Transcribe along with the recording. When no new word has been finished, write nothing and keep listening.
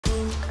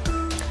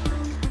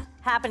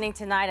Happening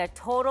tonight, a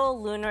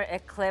total lunar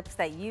eclipse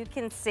that you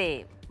can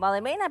see. While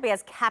it may not be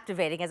as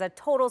captivating as a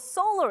total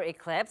solar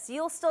eclipse,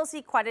 you'll still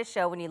see quite a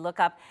show when you look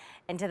up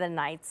into the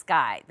night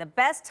sky. The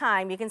best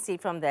time you can see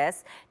from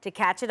this to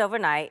catch it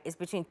overnight is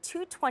between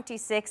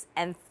 2:26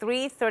 and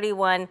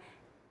 3:31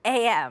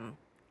 a.m.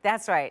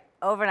 That's right,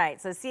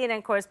 overnight. So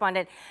CNN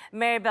correspondent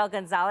Maribel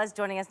Gonzalez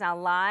joining us now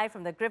live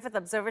from the Griffith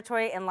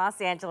Observatory in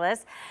Los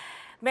Angeles.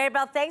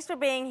 Maribel, thanks for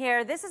being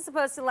here. This is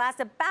supposed to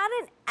last about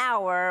an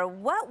hour.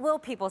 What will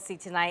people see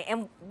tonight,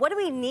 and what do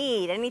we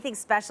need? Anything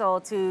special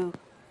to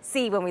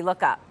see when we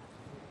look up?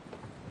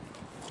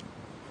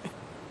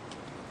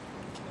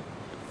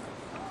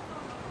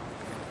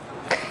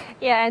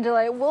 Yeah,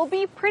 Angela, it will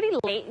be pretty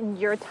late in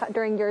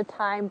during your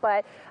time,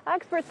 but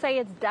experts say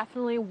it's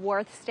definitely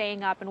worth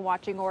staying up and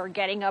watching or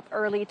getting up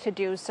early to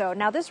do so.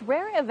 Now, this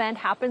rare event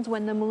happens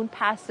when the moon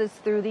passes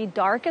through the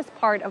darkest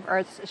part of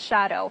Earth's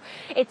shadow.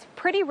 It's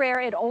pretty rare.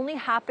 It only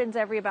happens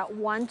every about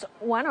one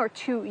or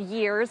 2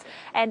 years.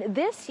 And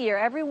this year,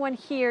 everyone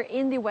here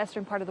in the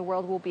western part of the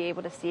world will be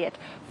able to see it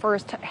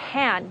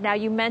firsthand. Now,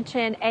 you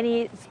mentioned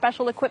any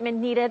special equipment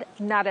needed?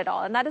 Not at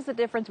all. And that is the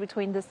difference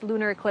between this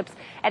lunar eclipse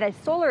and a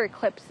solar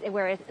eclipse,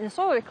 where in a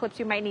solar eclipse,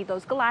 you might need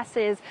those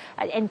glasses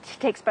and to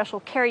take special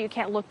care. You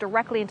can't look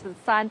directly into the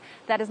sun.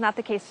 That is not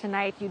the case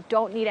tonight. You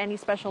don't need any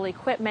special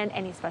equipment,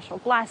 any special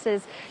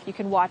glasses. You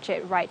can watch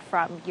it right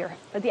from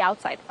the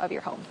outside of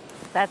your home.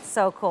 That's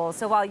so cool.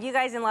 So while you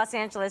guys in Los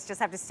Angeles just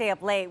have to stay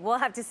up late, we'll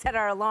have to set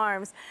our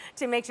alarms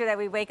to make sure that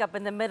we wake up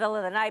in the middle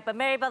of the night. But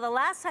Maribel, the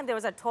last time there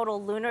was a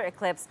total lunar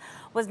eclipse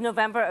was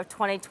November of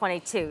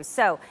 2022.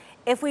 So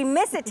if we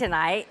miss it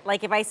tonight,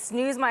 like if I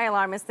snooze my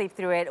alarm and sleep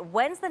through it,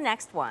 when's the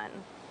next one?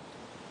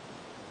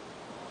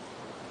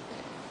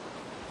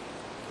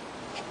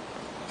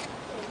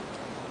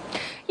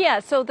 Yeah,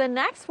 so the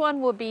next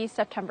one will be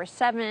September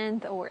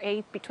 7th or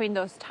 8th, between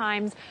those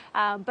times.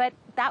 But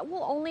that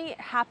will only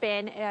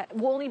happen,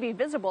 will only be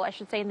visible, I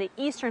should say, in the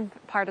eastern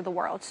part of the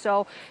world.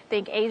 So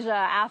think Asia,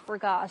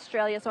 Africa,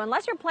 Australia. So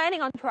unless you're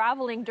planning on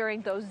traveling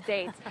during those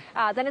dates,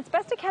 then it's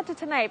best to catch it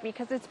tonight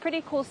because it's a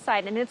pretty cool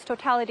sight. In its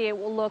totality, it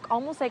will look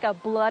almost like a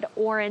blood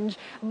orange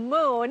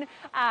moon,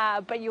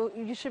 but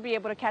you should be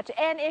able to catch it.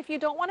 And if you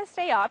don't want to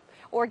stay up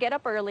or get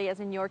up early, as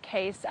in your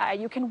case,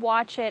 you can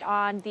watch it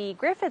on the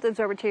Griffith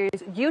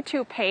Observatory's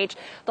YouTube page.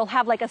 They'll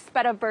have like a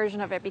sped up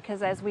version of it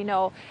because, as we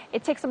know,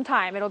 it takes some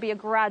time. It'll be a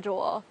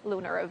gradual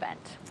lunar event.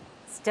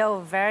 Still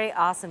very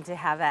awesome to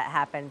have that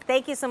happen.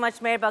 Thank you so much,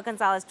 Maribel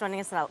Gonzalez, joining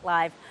us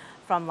live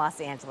from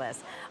Los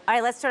Angeles. All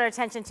right, let's turn our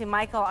attention to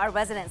Michael, our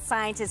resident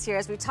scientist here,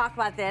 as we talk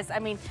about this. I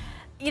mean,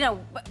 you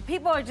know,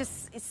 people are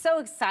just so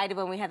excited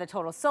when we had the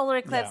total solar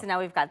eclipse, and now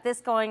we've got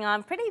this going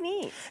on. Pretty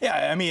neat.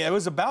 Yeah, I mean, it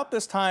was about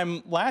this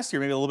time last year,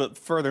 maybe a little bit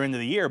further into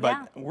the year,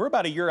 but we're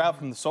about a year out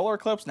from the solar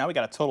eclipse. Now we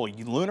got a total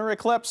lunar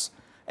eclipse.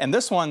 And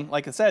this one,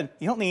 like I said,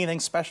 you don't need anything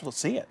special to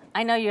see it.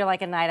 I know you're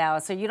like a night owl,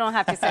 so you don't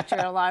have to set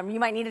your alarm. You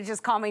might need to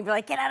just call me and be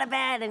like, get out of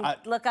bed and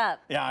look up.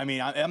 Yeah, I mean,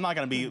 I'm not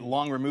going to be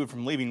long removed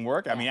from leaving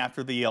work. I mean,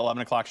 after the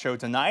 11 o'clock show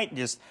tonight,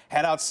 just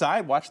head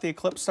outside, watch the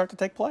eclipse start to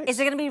take place. Is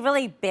it going to be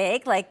really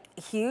big, like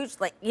huge?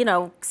 Like, you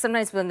know,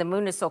 sometimes when the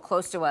moon is so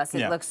close to us,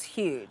 it looks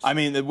huge. I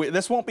mean,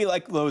 this won't be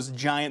like those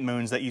giant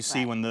moons that you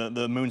see when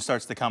the moon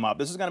starts to come up.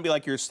 This is going to be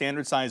like your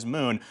standard size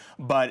moon,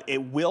 but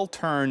it will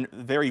turn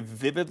very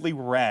vividly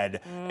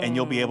red, and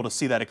you'll be able to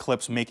see that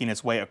eclipse making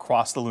its way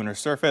across the lunar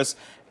surface.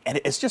 And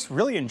it's just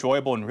really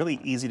enjoyable and really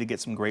easy to get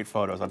some great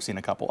photos. I've seen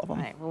a couple of them.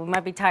 All right, well, we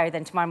might be tired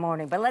then tomorrow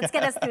morning, but let's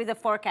get us through the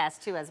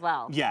forecast too as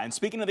well. Yeah, and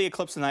speaking of the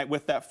eclipse tonight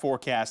with that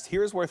forecast,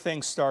 here's where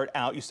things start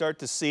out. You start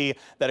to see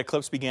that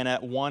eclipse begin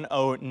at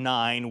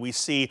 1:09. We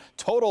see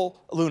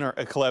total lunar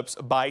eclipse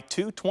by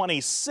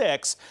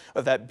 2:26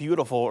 of that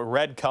beautiful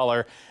red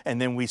color. And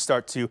then we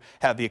start to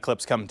have the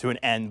eclipse come to an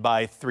end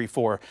by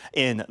 3-4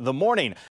 in the morning.